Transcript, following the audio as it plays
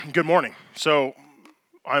Good morning.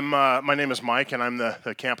 My name is Mike, and I'm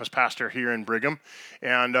the campus pastor here in Brigham.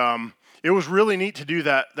 And it was really neat to do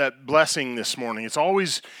that blessing this morning. It's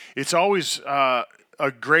always a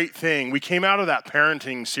great thing. We came out of that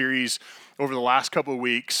parenting series over the last couple of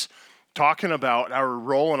weeks, talking about our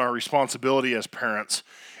role and our responsibility as parents,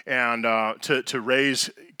 and to raise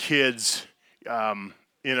kids in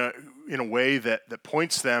a way that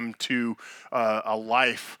points them to a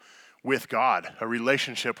life with God, a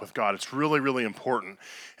relationship with God. It's really, really important.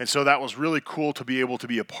 And so that was really cool to be able to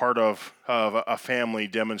be a part of a family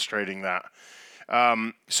demonstrating that.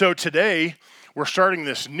 So today, we're starting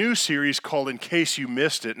this new series called In Case You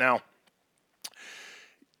Missed It. Now,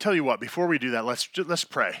 tell you what, before we do that, let's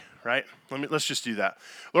pray, right? Let's just do that.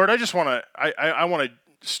 Lord, I want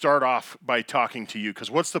to start off by talking to you, because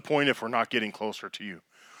what's the point if we're not getting closer to you?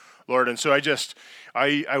 Lord, and so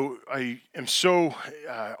I am so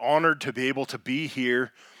honored to be able to be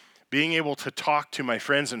here, being able to talk to my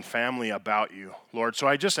friends and family about you, Lord. So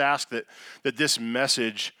I just ask that this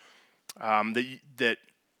message, that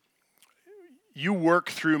you work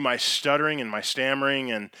through my stuttering and my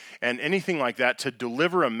stammering and anything like that to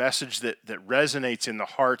deliver a message that resonates in the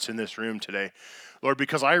hearts in this room today, Lord,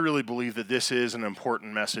 because I really believe that this is an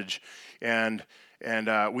important message, and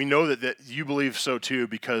we know that you believe so too,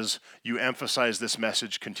 because you emphasize this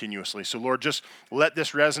message continuously. So Lord, just let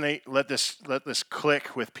this resonate, let this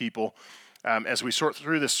click with people as we sort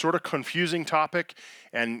through this sort of confusing topic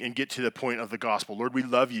and get to the point of the gospel. Lord, we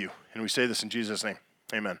love you, and we say this in Jesus' name.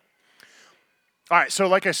 Amen. All right, so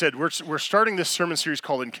like I said, we're starting this sermon series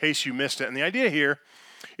called In Case You Missed It, and the idea here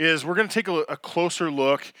is we're going to take a closer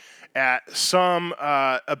look at some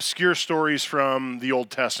obscure stories from the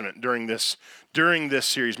Old Testament during this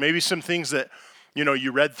series. Maybe some things that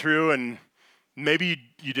you read through and maybe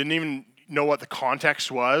you didn't even know what the context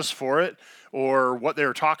was for it or what they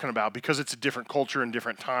were talking about, because it's a different culture and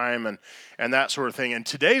different time and that sort of thing. And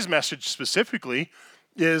today's message specifically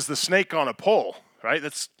is the snake on a pole, right?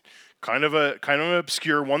 That's kind of an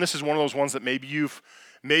obscure one. This is one of those ones that maybe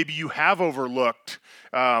you have overlooked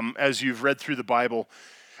as you've read through the Bible,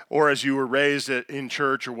 or as you were raised in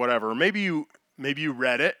church or whatever. Maybe you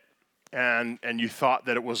read it and you thought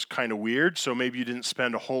that it was kind of weird, so maybe you didn't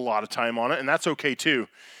spend a whole lot of time on it, and that's okay too.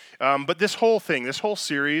 But this whole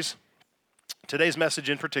series, today's message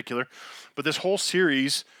in particular, but this whole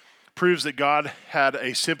series proves that God had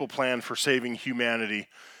a simple plan for saving humanity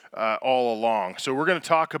all along. So we're going to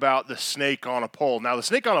talk about the snake on a pole. Now, the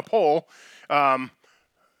snake on a pole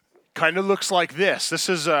kind of looks like this. This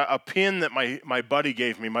is a pin that my buddy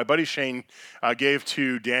gave me. My buddy Shane gave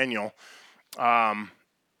to Daniel.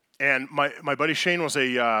 And my buddy Shane was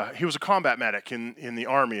a combat medic in the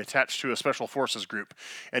Army, attached to a special forces group.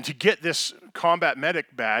 And to get this combat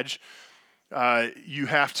medic badge, you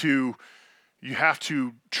have to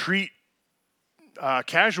treat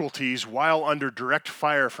casualties while under direct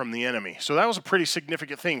fire from the enemy. So that was a pretty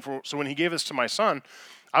significant thing. So when he gave this to my son,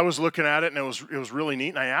 I was looking at it, and it was really neat.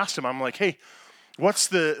 And I asked him, I'm like, hey, what's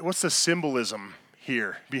the symbolism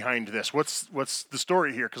here behind this? What's the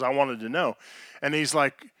story here? Because I wanted to know. And he's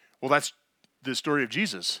like, well, that's the story of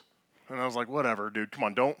Jesus. And I was like, whatever, dude, come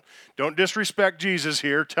on, don't disrespect Jesus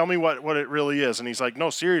here. Tell me what it really is. And he's like, no,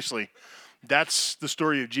 seriously, that's the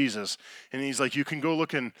story of Jesus. And he's like, you can go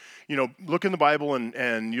look in the Bible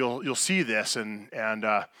and you'll see this. And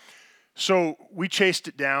so we chased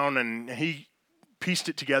it down, and he pieced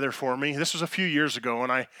it together for me. This was a few years ago,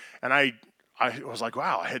 and I was like,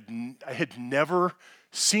 wow, I had never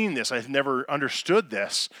seen this. I had never understood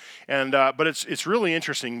this. And but it's really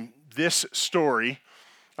interesting, this story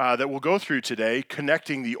that we'll go through today,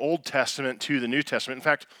 connecting the Old Testament to the New Testament. In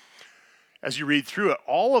fact, as you read through it,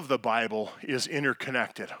 all of the Bible is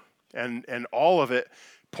interconnected, and all of it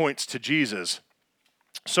points to Jesus.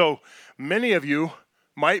 So many of you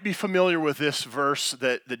might be familiar with this verse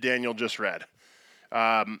that Daniel just read.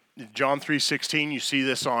 John 3:16, you see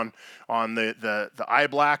this on the eye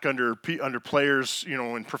black under players,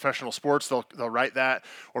 in professional sports. They'll write that,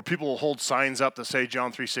 or people will hold signs up that say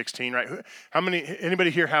John 3:16. Right? Anybody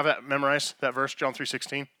here have that memorized, that verse, John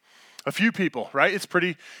 3:16? A few people, right? It's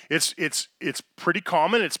pretty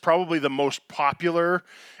common. It's probably the most popular,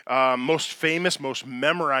 most famous, most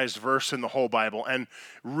memorized verse in the whole Bible, and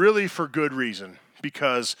really for good reason,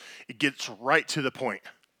 because it gets right to the point.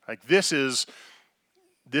 Like this is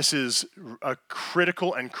a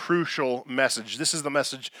critical and crucial message. This is the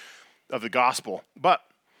message of the gospel. But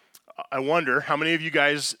I wonder how many of you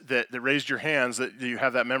guys that raised your hands that you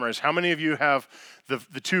have that memorized. How many of you have the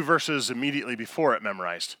two verses immediately before it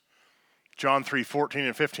memorized? John 3:14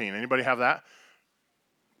 and 15. Anybody have that?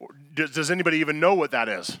 Does anybody even know what that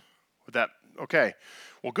is? Okay,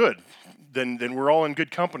 well, good. Then we're all in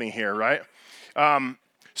good company here, right?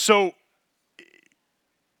 So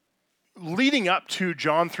leading up to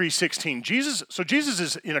John 3:16, Jesus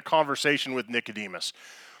is in a conversation with Nicodemus.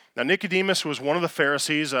 Now, Nicodemus was one of the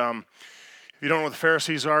Pharisees. If you don't know what the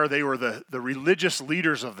Pharisees are, they were the religious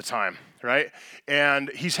leaders of the time, right? And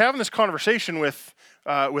he's having this conversation with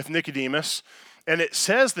Nicodemus, and it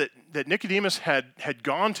says that Nicodemus had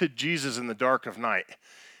gone to Jesus in the dark of night.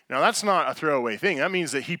 Now, that's not a throwaway thing. That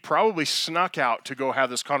means that he probably snuck out to go have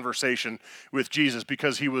this conversation with Jesus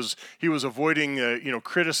because he was avoiding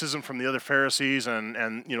criticism from the other Pharisees and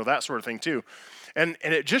that sort of thing too. And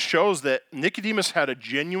it just shows that Nicodemus had a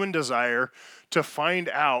genuine desire to find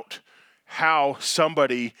out how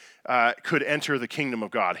somebody could enter the kingdom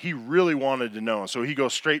of God. He really wanted to know. So he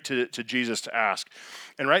goes straight to Jesus to ask.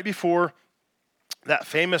 And right before that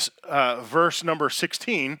famous verse number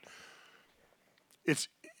 16,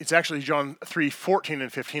 it's actually John 3:14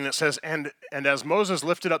 and 15. It says, and as Moses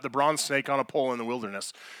lifted up the bronze snake on a pole in the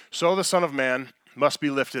wilderness, so the Son of Man must be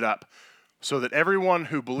lifted up, so that everyone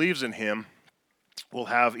who believes in him will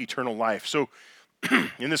have eternal life. So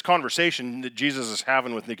in this conversation that Jesus is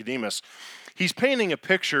having with Nicodemus, he's painting a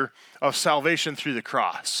picture of salvation through the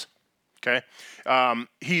cross. Okay,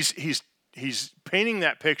 he's painting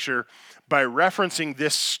that picture by referencing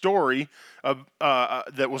this story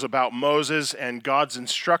that was about Moses and God's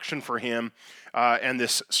instruction for him and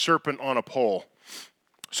this serpent on a pole.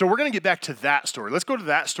 So we're going to get back to that story. Let's go to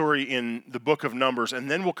that story in the book of Numbers, and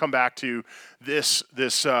then we'll come back to this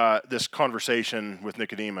conversation with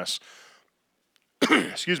Nicodemus.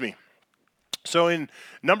 Excuse me. So in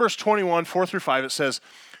Numbers 21, 4 through 5, it says,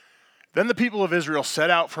 Then the people of Israel set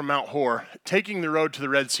out from Mount Hor, taking the road to the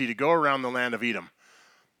Red Sea to go around the land of Edom.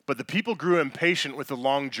 But the people grew impatient with the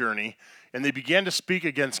long journey, and they began to speak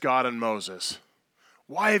against God and Moses.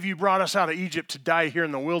 Why have you brought us out of Egypt to die here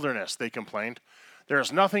in the wilderness? They complained. There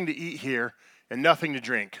is nothing to eat here and nothing to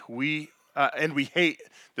drink. We hate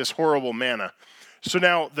this horrible manna. So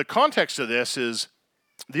now the context of this is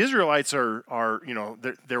the Israelites are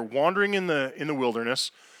they're wandering in the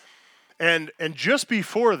wilderness. And just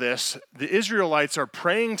before this, the Israelites are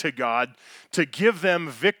praying to God to give them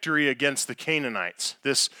victory against the Canaanites,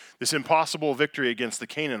 this impossible victory against the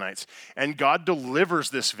Canaanites. And God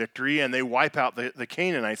delivers this victory, and they wipe out the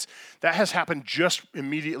Canaanites. That has happened just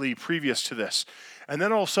immediately previous to this. And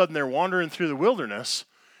then all of a sudden, they're wandering through the wilderness,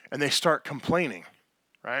 and they start complaining,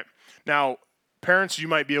 right? Now, parents, you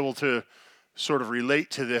might be able to sort of relate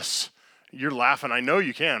to this. You're laughing. I know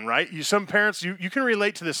you can, right? Some parents, you can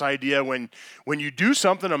relate to this idea when you do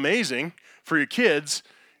something amazing for your kids,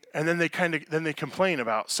 and then they complain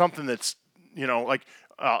about something that's, like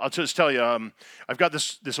I'll just tell you, I've got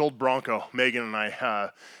this old Bronco. Megan and I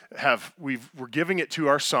we're giving it to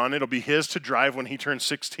our son. It'll be his to drive when he turns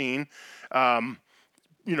 16.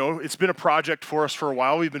 It's been a project for us for a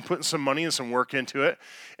while. We've been putting some money and some work into it,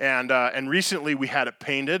 and recently we had it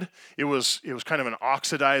painted. It was kind of an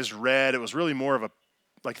oxidized red. It was really more of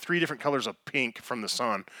like 3 different colors of pink from the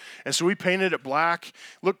sun, and so we painted it black.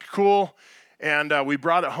 Looked cool, and we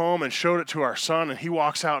brought it home and showed it to our son, and he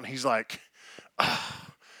walks out and he's like,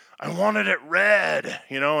 I wanted it red,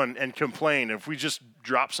 and complained if we just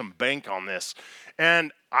drop some bank on this.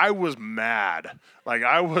 And I was mad. Like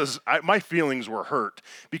my feelings were hurt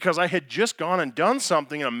because I had just gone and done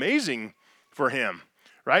something amazing for him,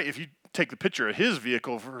 right? If you take the picture of his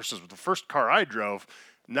vehicle versus the first car I drove,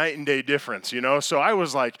 night and day difference, So I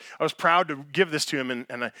was proud to give this to him,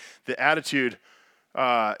 and the attitude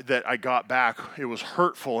that I got back, it was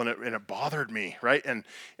hurtful and it bothered me, right? And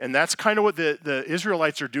that's kind of what the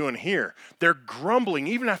Israelites are doing here. They're grumbling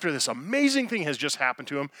even after this amazing thing has just happened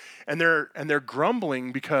to them, and they're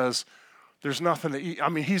grumbling because there's nothing to eat. I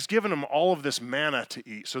mean, he's given them all of this manna to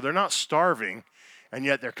eat, so they're not starving, and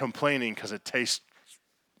yet they're complaining because it tastes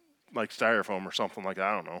like styrofoam or something like that.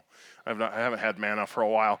 I don't know. I haven't had manna for a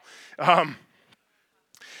while.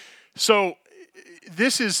 So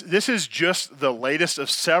this is just the latest of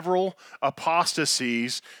several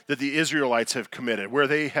apostasies that the Israelites have committed, where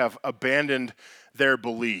they have abandoned their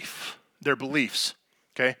beliefs.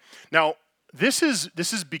 Okay? Now, this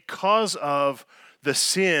is because of the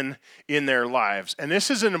sin in their lives. And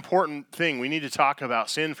this is an important thing. We need to talk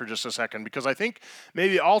about sin for just a second, because I think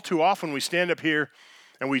maybe all too often we stand up here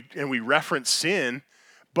and we reference sin,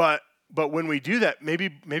 but when we do that, maybe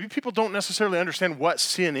people don't necessarily understand what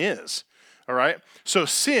sin is. All right? So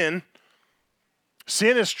sin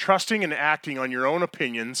is trusting and acting on your own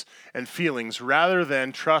opinions and feelings rather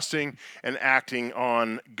than trusting and acting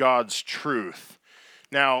on God's truth.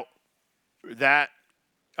 Now, that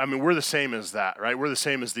I mean, we're the same as that, right? We're the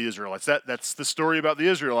same as the Israelites. That's the story about the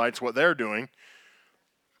Israelites, what they're doing.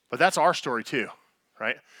 But that's our story too,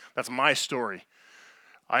 right? That's my story.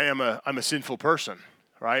 I'm a sinful person,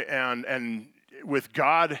 right? And with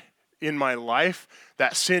God in my life,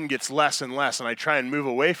 that sin gets less and less, and I try and move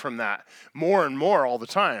away from that more and more all the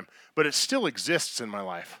time. But it still exists in my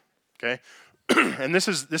life, okay? And this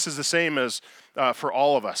is the same as for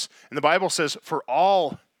all of us. And the Bible says, "For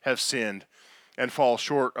all have sinned and fall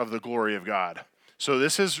short of the glory of God." So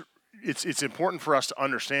it's important for us to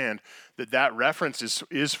understand that reference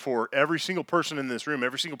is for every single person in this room,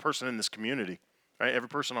 every single person in this community, right? Every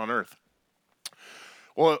person on earth.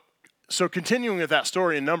 Well, so continuing with that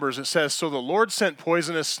story in Numbers, it says, "So the Lord sent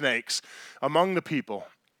poisonous snakes among the people,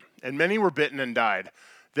 and many were bitten and died.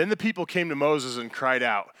 Then the people came to Moses and cried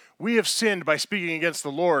out, 'We have sinned by speaking against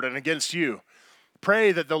the Lord and against you.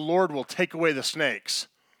 Pray that the Lord will take away the snakes.'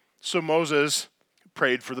 So Moses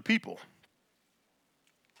prayed for the people."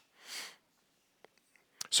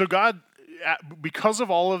 So God, because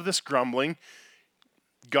of all of this grumbling,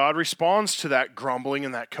 God responds to that grumbling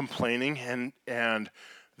and that complaining and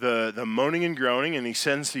the moaning and groaning, and he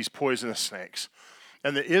sends these poisonous snakes.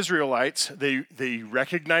 And the Israelites, they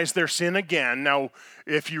recognize their sin again. Now,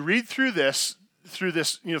 if you read through through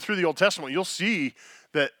the Old Testament, you'll see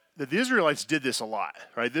that the Israelites did this a lot,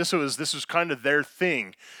 right? This was kind of their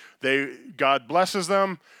thing. God blesses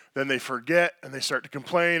them, then they forget and they start to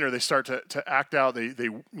complain, or they start to act out.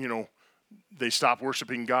 They stop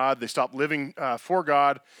worshiping God, they stop living for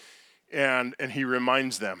God, and he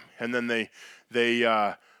reminds them, and then they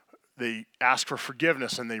ask for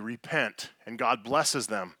forgiveness and they repent, and God blesses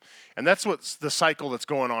them. And that's what's the cycle that's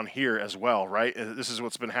going on here as well, right? This is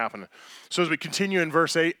what's been happening. So as we continue in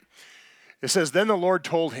verse 8, it says, "Then the Lord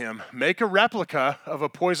told him, 'Make a replica of a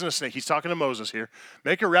poisonous snake.'" He's talking to Moses here.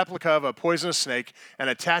 "Make a replica of a poisonous snake and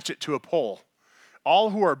attach it to a pole. All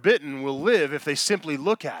who are bitten will live if they simply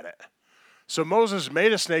look at it." So Moses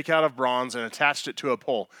made a snake out of bronze and attached it to a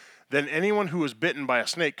pole. Then anyone who was bitten by a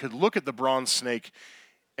snake could look at the bronze snake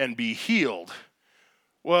and be healed.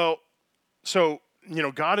 Well, so,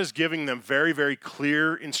 God is giving them very, very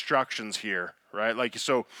clear instructions here, right? Like,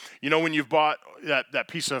 so, when you've bought that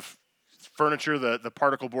piece of furniture, the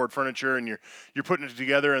particle board furniture, and you're putting it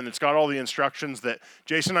together, and it's got all the instructions that,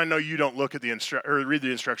 Jason, I know you don't look at read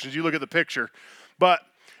the instructions, you look at the picture. But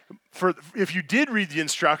if you did read the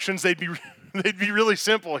instructions, they'd be really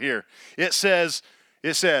simple here. It says,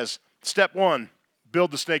 step 1,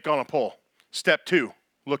 build the snake on a pole. Step 2,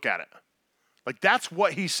 look at it. Like, that's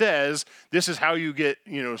what he says. This is how you get,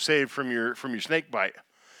 saved from your snake bite,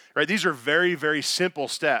 right? These are very, very simple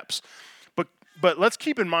steps. But let's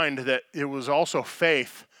keep in mind that it was also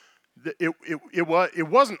faith. It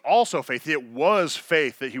wasn't also faith. It was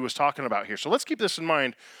faith that he was talking about here. So let's keep this in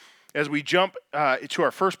mind as we jump to our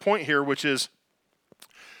first point here, which is,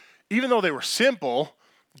 even though they were simple,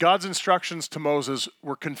 God's instructions to Moses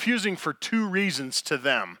were confusing for 2 reasons to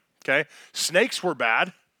them. Okay, snakes were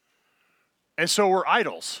bad, and so were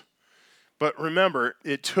idols. But remember,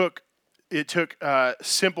 it took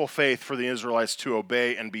simple faith for the Israelites to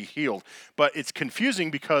obey and be healed. But it's confusing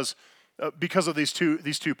because of these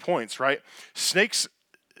two points, right? Snakes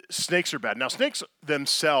are bad. Now, snakes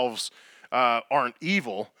themselves aren't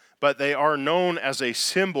evil, but they are known as a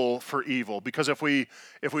symbol for evil. Because if we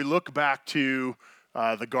look back to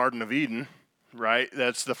the Garden of Eden, right,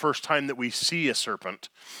 that's the first time that we see a serpent,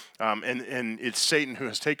 and it's Satan who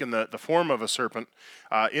has taken the form of a serpent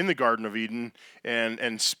in the Garden of Eden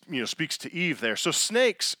and speaks to Eve there. So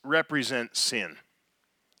snakes represent sin,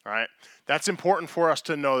 right? That's important for us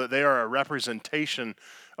to know, that they are a representation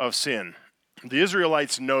of sin. The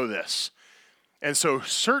Israelites know this. And so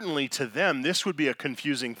certainly to them, this would be a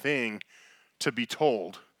confusing thing to be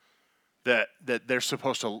told, that they're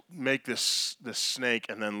supposed to make this snake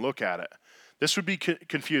and then look at it. This would be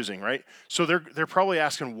confusing, right? So they're probably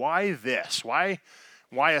asking, why this? Why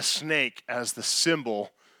a snake as the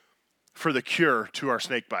symbol for the cure to our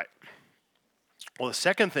snake bite? Well, the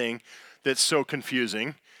second thing that's so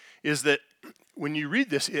confusing is that when you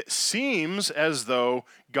read this, it seems as though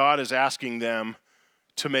God is asking them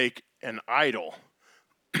to make an idol.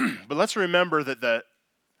 But let's remember that the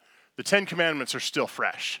 10 Commandments are still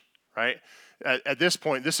fresh, right? At this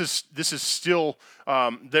point, this is still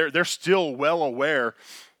they're still well aware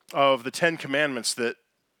of the 10 Commandments that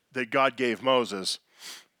God gave Moses.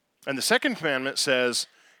 And the second commandment says,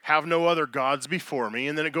 "Have no other gods before me."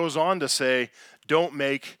 And then it goes on to say, "Don't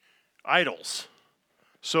make idols."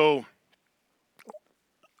 So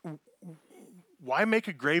why make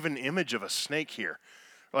a graven image of a snake here?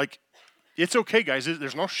 Like, it's okay, guys.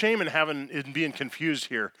 There's no shame in being confused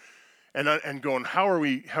here, and going, how are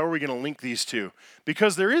we going to link these two?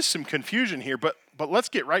 Because there is some confusion here, but let's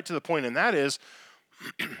get right to the point, and that is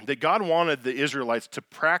that God wanted the Israelites to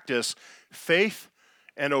practice faith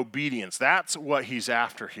and obedience. That's what he's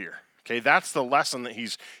after here. Okay, that's the lesson that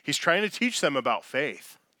he's trying to teach them about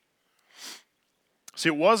faith. See,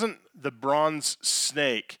 it wasn't the bronze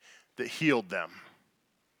snake that healed them.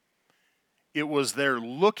 It was their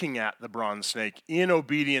looking at the bronze snake in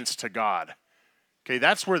obedience to God. Okay,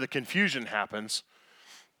 that's where the confusion happens.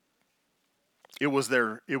 It was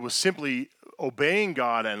simply obeying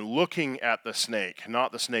God and looking at the snake,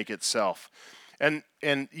 not the snake itself. And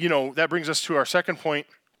that brings us to our second point,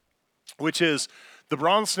 which is the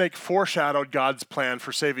bronze snake foreshadowed God's plan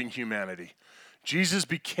for saving humanity. Jesus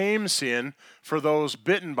became sin for those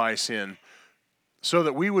bitten by sin so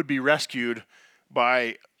that we would be rescued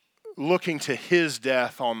by looking to his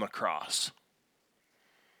death on the cross.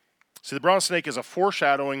 See, the bronze snake is a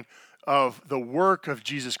foreshadowing of the work of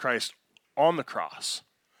Jesus Christ on the cross.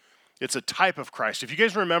 It's a type of Christ. If you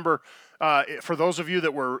guys remember, for those of you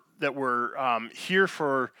that were here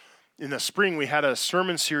in the spring, we had a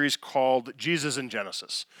sermon series called Jesus in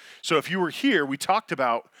Genesis. So if you were here, we talked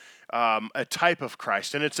about a type of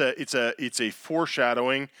Christ, and it's a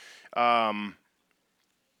foreshadowing.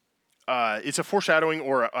 It's a foreshadowing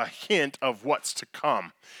or a hint of what's to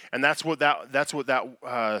come, and that's what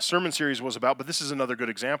that sermon series was about. But this is another good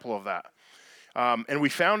example of that. And we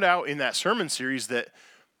found out in that sermon series that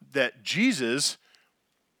Jesus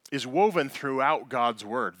is woven throughout God's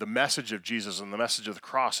word. The message of Jesus and the message of the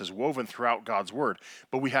cross is woven throughout God's word.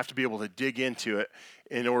 But we have to be able to dig into it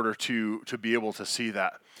in order to be able to see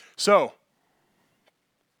that. So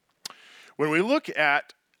when we look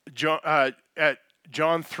at John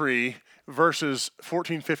 3, verses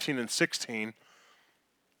 14, 15, and 16,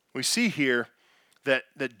 we see here that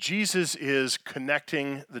Jesus is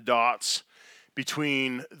connecting the dots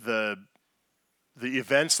between the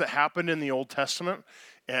events that happened in the Old Testament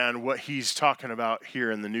and what he's talking about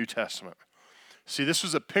here in the New Testament. See, this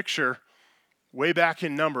was a picture, way back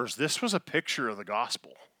in Numbers, this was a picture of the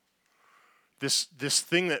gospel. This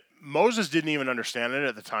thing that Moses didn't even understand it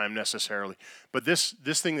at the time necessarily, but this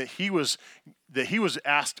thing that he was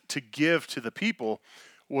asked to give to the people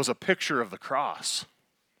was a picture of the cross.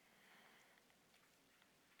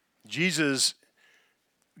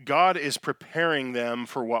 God is preparing them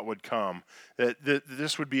for what would come. That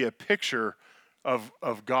this would be a picture of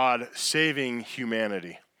God saving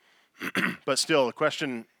humanity. But still, the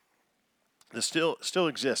question that still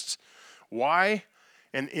exists: why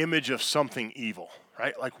an image of something evil,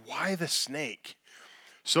 right? Like, why the snake?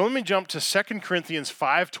 So let me jump to 2 Corinthians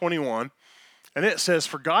 5:21, and it says,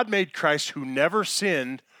 "For God made Christ, who never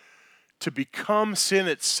sinned, to become sin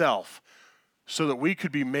itself, so that we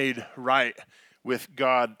could be made right with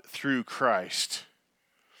God through Christ."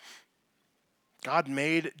 God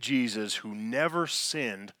made Jesus, who never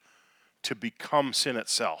sinned, to become sin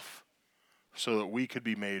itself, so that we could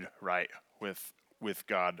be made right with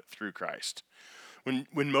God through Christ.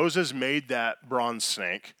 When Moses made that bronze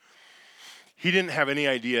snake, he didn't have any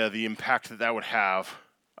idea the impact that would have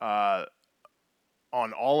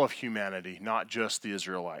on all of humanity, not just the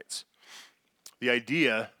Israelites. The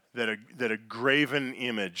idea that a graven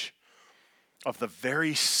image of the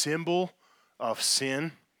very symbol of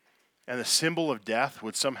sin and the symbol of death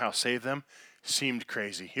would somehow save them seemed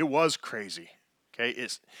crazy. It was crazy. Okay,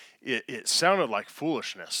 it sounded like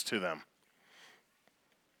foolishness to them.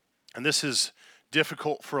 And this is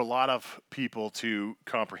difficult for a lot of people to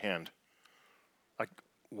comprehend. Like,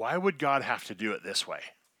 why would God have to do it this way?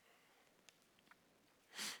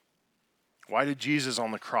 Why did Jesus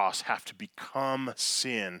on the cross have to become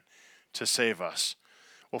sin to save us?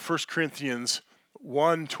 Well, 1 Corinthians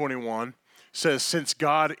 1:21 says, "Since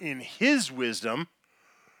God in his wisdom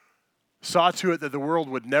saw to it that the world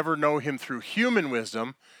would never know him through human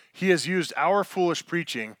wisdom, he has used our foolish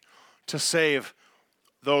preaching to save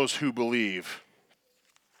those who believe."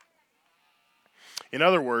 In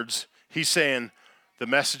other words, he's saying the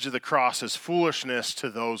message of the cross is foolishness to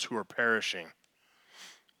those who are perishing.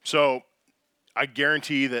 So I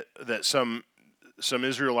guarantee that some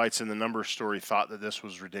Israelites in the Numbers story thought that this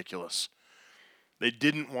was ridiculous. They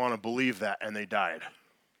didn't want to believe that, and they died.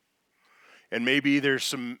 And maybe there's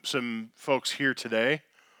some folks here today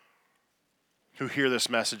who hear this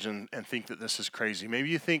message and think that this is crazy. Maybe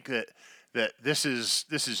you think that this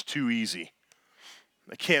is too easy.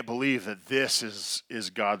 I can't believe that this is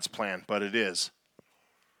God's plan, but it is.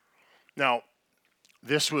 Now,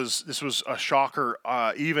 this was a shocker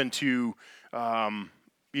even to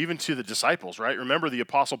even to the disciples, right? Remember the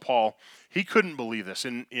Apostle Paul, he couldn't believe this.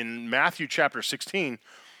 In Matthew chapter 16,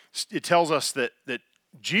 it tells us that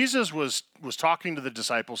Jesus was talking to the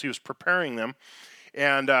disciples. He was preparing them,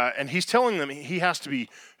 and he's telling them he has to be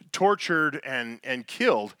tortured and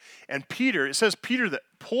killed. And Peter, it says Peter that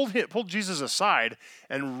pulled Jesus aside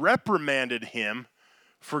and reprimanded him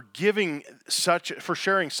for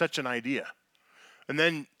sharing such an idea. And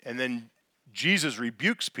then Jesus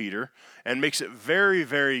rebukes Peter and makes it very,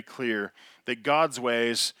 very clear that God's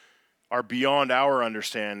ways are beyond our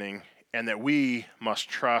understanding and that we must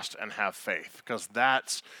trust and have faith, because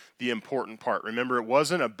that's the important part. Remember, it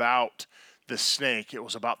wasn't about the snake. It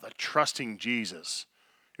was about the trusting Jesus.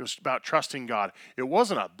 It was about trusting God. It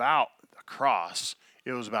wasn't about the cross.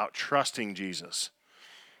 It was about trusting Jesus.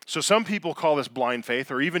 So some people call this blind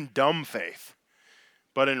faith or even dumb faith.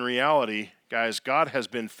 But in reality, guys, God has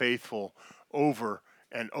been faithful over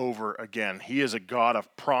and over again. He is a God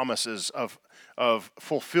of promises, of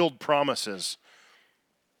fulfilled promises.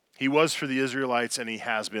 He was for the Israelites, and he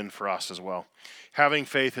has been for us as well. Having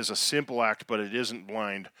faith is a simple act, but it isn't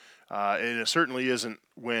blind. And it certainly isn't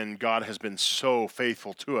when God has been so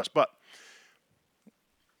faithful to us. But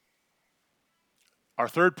our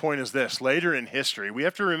third point is this. Later in history, we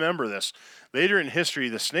have to remember this. Later in history,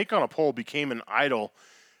 the snake on a pole became an idol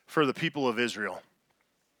for the people of Israel.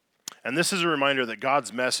 And this is a reminder that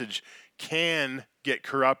God's message can get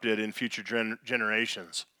corrupted in future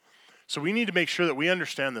generations. So we need to make sure that we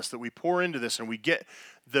understand this, that we pour into this and we get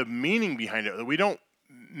the meaning behind it, that we don't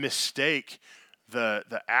mistake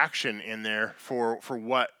the action in there for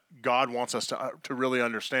what God wants us to really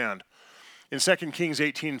understand. In 2 Kings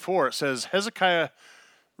 18:4, it says, Hezekiah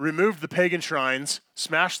removed the pagan shrines,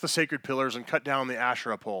 smashed the sacred pillars, and cut down the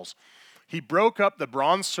Asherah poles. He broke up the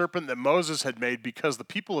bronze serpent that Moses had made because the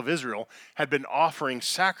people of Israel had been offering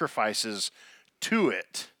sacrifices to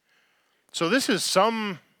it. So this is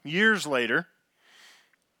some years later,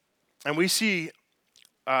 and we see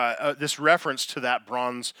this reference to that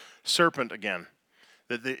bronze serpent again,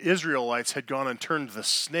 that the Israelites had gone and turned the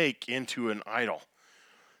snake into an idol.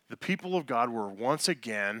 The people of God were once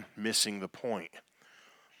again missing the point.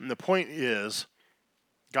 And the point is,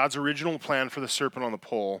 God's original plan for the serpent on the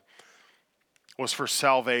pole was for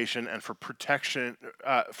salvation and for protection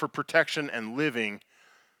and living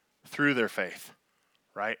through their faith,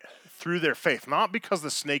 right? Through their faith, not because the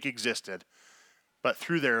snake existed, but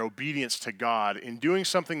through their obedience to God in doing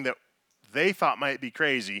something that they thought might be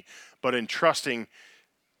crazy, but in trusting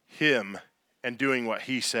him and doing what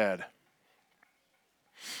he said.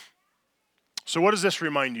 So what does this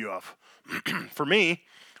remind you of? For me,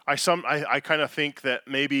 I kind of think that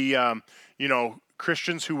maybe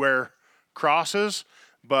Christians who wear crosses,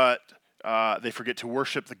 but they forget to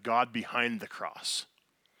worship the God behind the cross.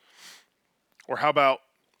 Or how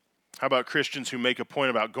about Christians who make a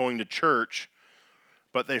point about going to church,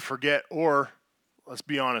 but they forget, or let's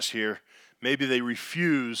be honest here, maybe they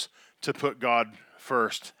refuse to put God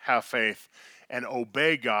first, have faith, and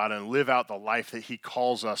obey God and live out the life that he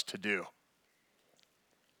calls us to do.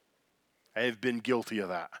 I have been guilty of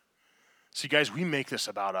that. See, guys, we make this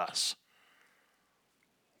about us.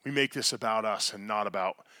 We make this about us and not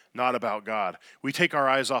about God. We take our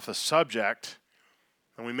eyes off the subject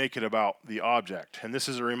and we make it about the object. And this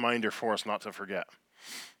is a reminder for us not to forget.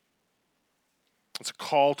 It's a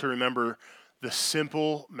call to remember the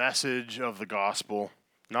simple message of the gospel,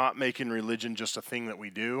 not making religion just a thing that we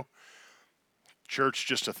do, church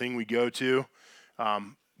just a thing we go to,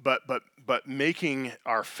 but making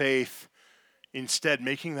our faith, instead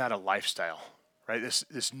making that a lifestyle, right?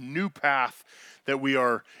 This new path that we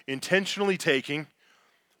are intentionally taking,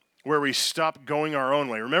 where we stop going our own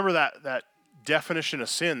way. Remember that definition of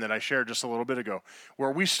sin that I shared just a little bit ago,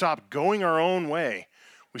 where we stop going our own way.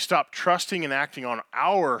 We stop trusting and acting on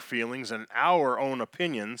our feelings and our own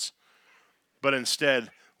opinions, but instead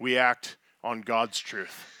we act on God's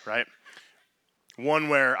truth, right? One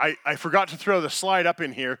where I forgot to throw the slide up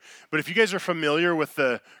in here, but if you guys are familiar with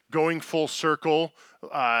the going full circle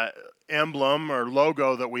emblem or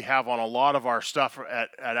logo that we have on a lot of our stuff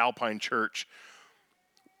at Alpine Church,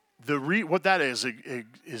 what that is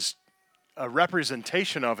a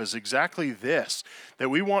representation of is exactly this, that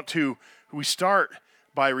we start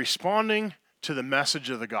by responding to the message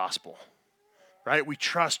of the gospel, right? We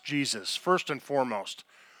trust Jesus first and foremost.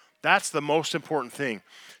 That's the most important thing.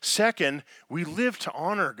 Second, we live to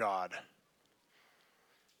honor God.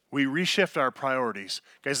 We reshift our priorities.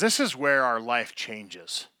 Guys, this is where our life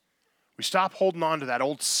changes. We stop holding on to that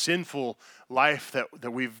old sinful life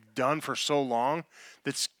that we've done for so long,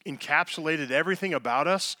 that's encapsulated everything about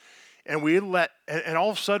us, And and all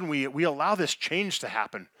of a sudden we allow this change to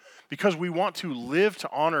happen because we want to live to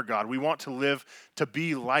honor God. We want to live to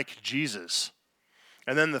be like Jesus.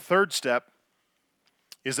 And then the third step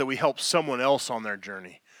is that we help someone else on their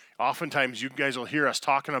journey. Oftentimes, you guys will hear us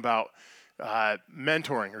talking about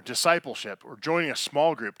mentoring or discipleship or joining a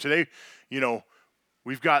small group. Today,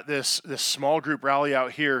 we've got this small group rally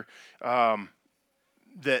out here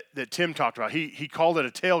that Tim talked about. He called it a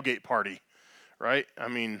tailgate party, right? I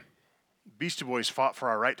mean, Beastie Boys fought for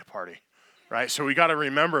our right to party, right? So we got to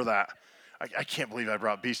remember that. I can't believe I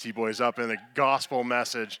brought Beastie Boys up in the gospel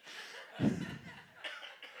message.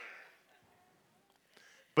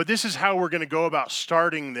 But this is how we're going to go about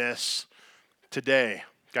starting this today.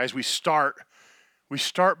 Guys, we start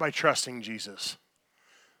by trusting Jesus.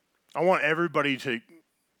 I want everybody to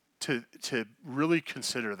really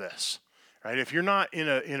consider this. Right? If you're not in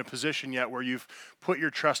a position yet where you've put your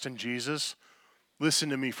trust in Jesus, listen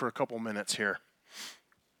to me for a couple minutes here.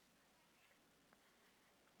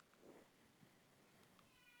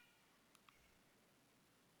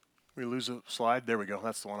 We lose a slide? There we go.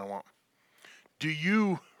 That's the one I want. Do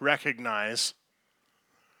you recognize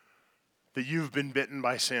that you've been bitten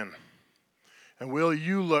by sin? And will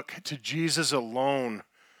you look to Jesus alone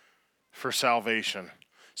for salvation?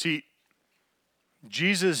 See,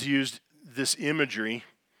 Jesus used this imagery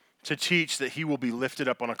to teach that he will be lifted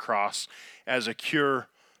up on a cross as a cure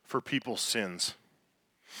for people's sins.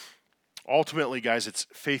 Ultimately, guys, it's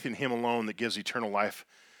faith in him alone that gives eternal life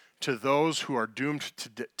to those who are doomed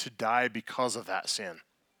to die because of that sin.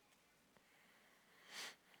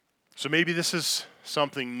 So maybe this is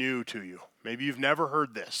something new to you. Maybe you've never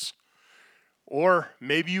heard this. Or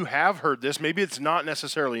maybe you have heard this. Maybe it's not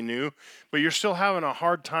necessarily new, but you're still having a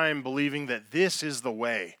hard time believing that this is the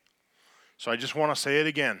way. So I just want to say it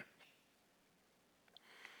again.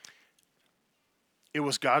 It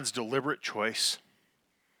was God's deliberate choice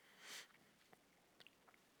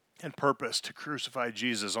and purpose to crucify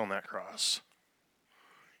Jesus on that cross.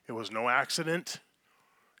 It was no accident.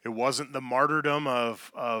 It wasn't the martyrdom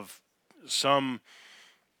of some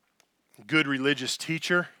good religious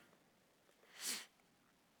teacher.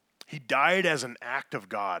 He died as an act of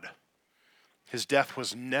God. His death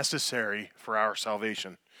was necessary for our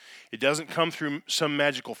salvation. It doesn't come through some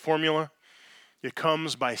magical formula. It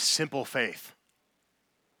comes by simple faith.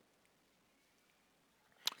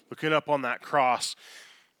 Looking up on that cross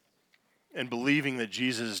and believing that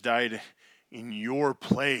Jesus died in your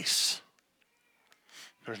place.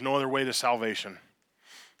 There's no other way to salvation.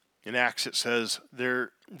 In Acts it says,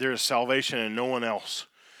 there is salvation in no one else.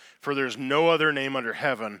 For there is no other name under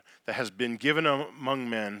heaven that has been given among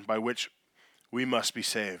men by which we must be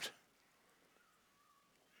saved.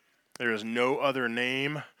 There is no other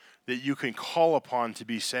name that you can call upon to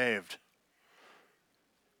be saved.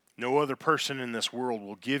 No other person in this world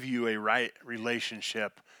will give you a right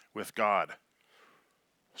relationship with God.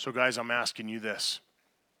 So guys, I'm asking you this.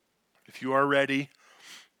 If you are ready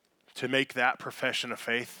to make that profession of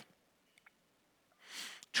faith,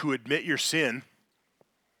 to admit your sin,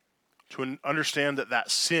 to understand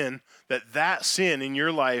that sin in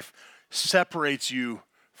your life separates you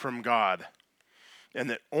from God, and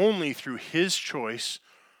that only through his choice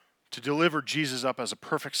to deliver Jesus up as a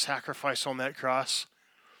perfect sacrifice on that cross,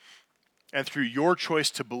 and through your choice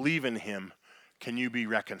to believe in him, can you be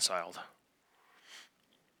reconciled.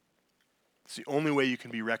 It's the only way you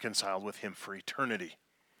can be reconciled with him for eternity.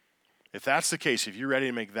 If that's the case, if you're ready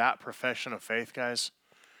to make that profession of faith, guys,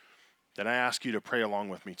 then I ask you to pray along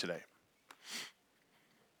with me today.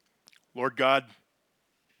 Lord God,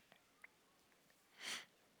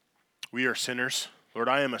 we are sinners. Lord,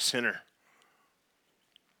 I am a sinner.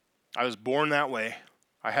 I was born that way.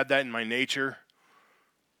 I had that in my nature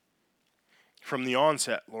from the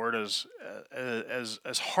onset, Lord, as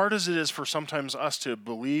hard as it is for sometimes us to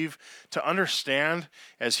believe, to understand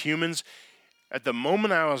as humans, at the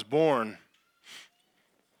moment I was born,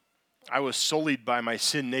 I was sullied by my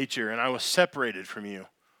sin nature, and I was separated from you.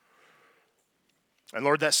 And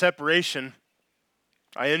Lord, that separation,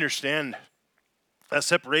 I understand, that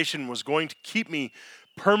separation was going to keep me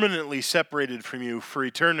permanently separated from you for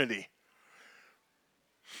eternity.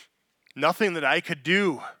 Nothing that I could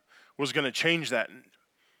do was going to change that.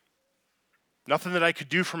 Nothing that I could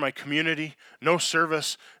do for my community, no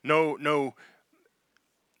service, no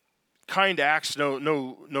kind acts,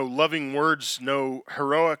 no loving words, no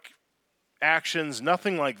heroic actions,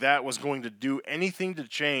 nothing like that was going to do anything to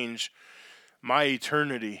change my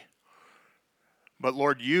eternity. But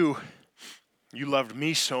Lord, you loved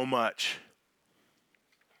me so much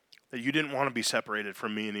that you didn't want to be separated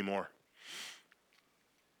from me anymore.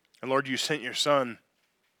 And Lord, you sent your son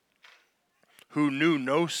who knew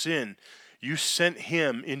no sin, you sent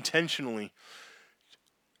him intentionally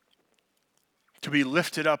to be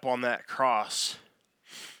lifted up on that cross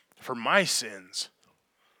for my sins.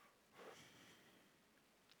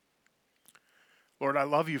 Lord, I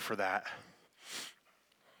love you for that.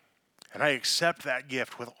 And I accept that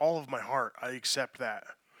gift with all of my heart. I accept that.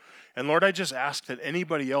 And Lord, I just ask that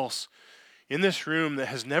anybody else in this room that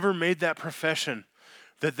has never made that profession,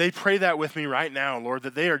 that they pray that with me right now, Lord,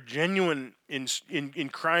 that they are genuine in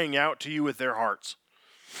crying out to you with their hearts.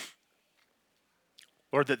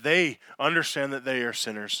 Lord, that they understand that they are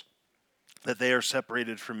sinners, that they are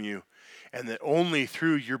separated from you, and that only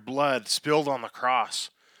through your blood spilled on the cross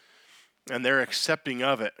and their accepting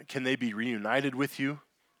of it can they be reunited with you.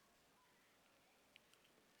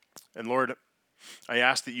 And Lord, I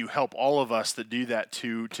ask that you help all of us that do that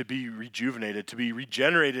to be rejuvenated, to be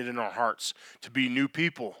regenerated in our hearts, to be new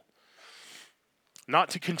people. Not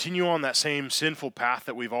to continue on that same sinful path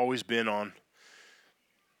that we've always been on,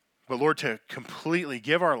 but Lord, to completely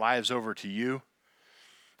give our lives over to you.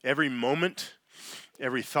 Every moment,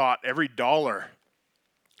 every thought, every dollar,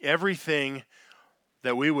 everything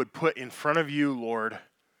that we would put in front of you, Lord,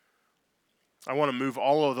 I want to move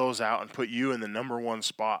all of those out and put you in the number one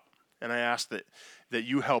spot. And I ask that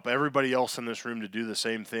you help everybody else in this room to do the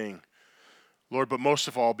same thing. Lord, but most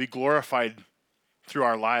of all, be glorified through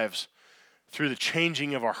our lives, through the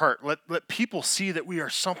changing of our heart. Let people see that we are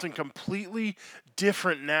something completely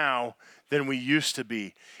different now than we used to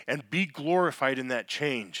be, and be glorified in that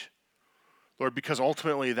change. Lord, because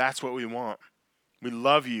ultimately that's what we want. We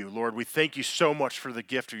love you, Lord. We thank you so much for the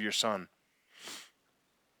gift of your Son.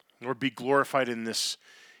 Lord, be glorified in this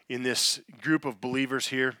group of believers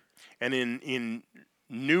here, and in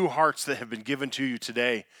new hearts that have been given to you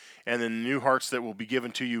today, and in new hearts that will be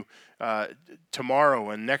given to you tomorrow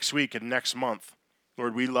and next week and next month.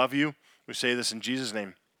 Lord, we love you. We say this in Jesus'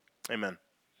 name. Amen.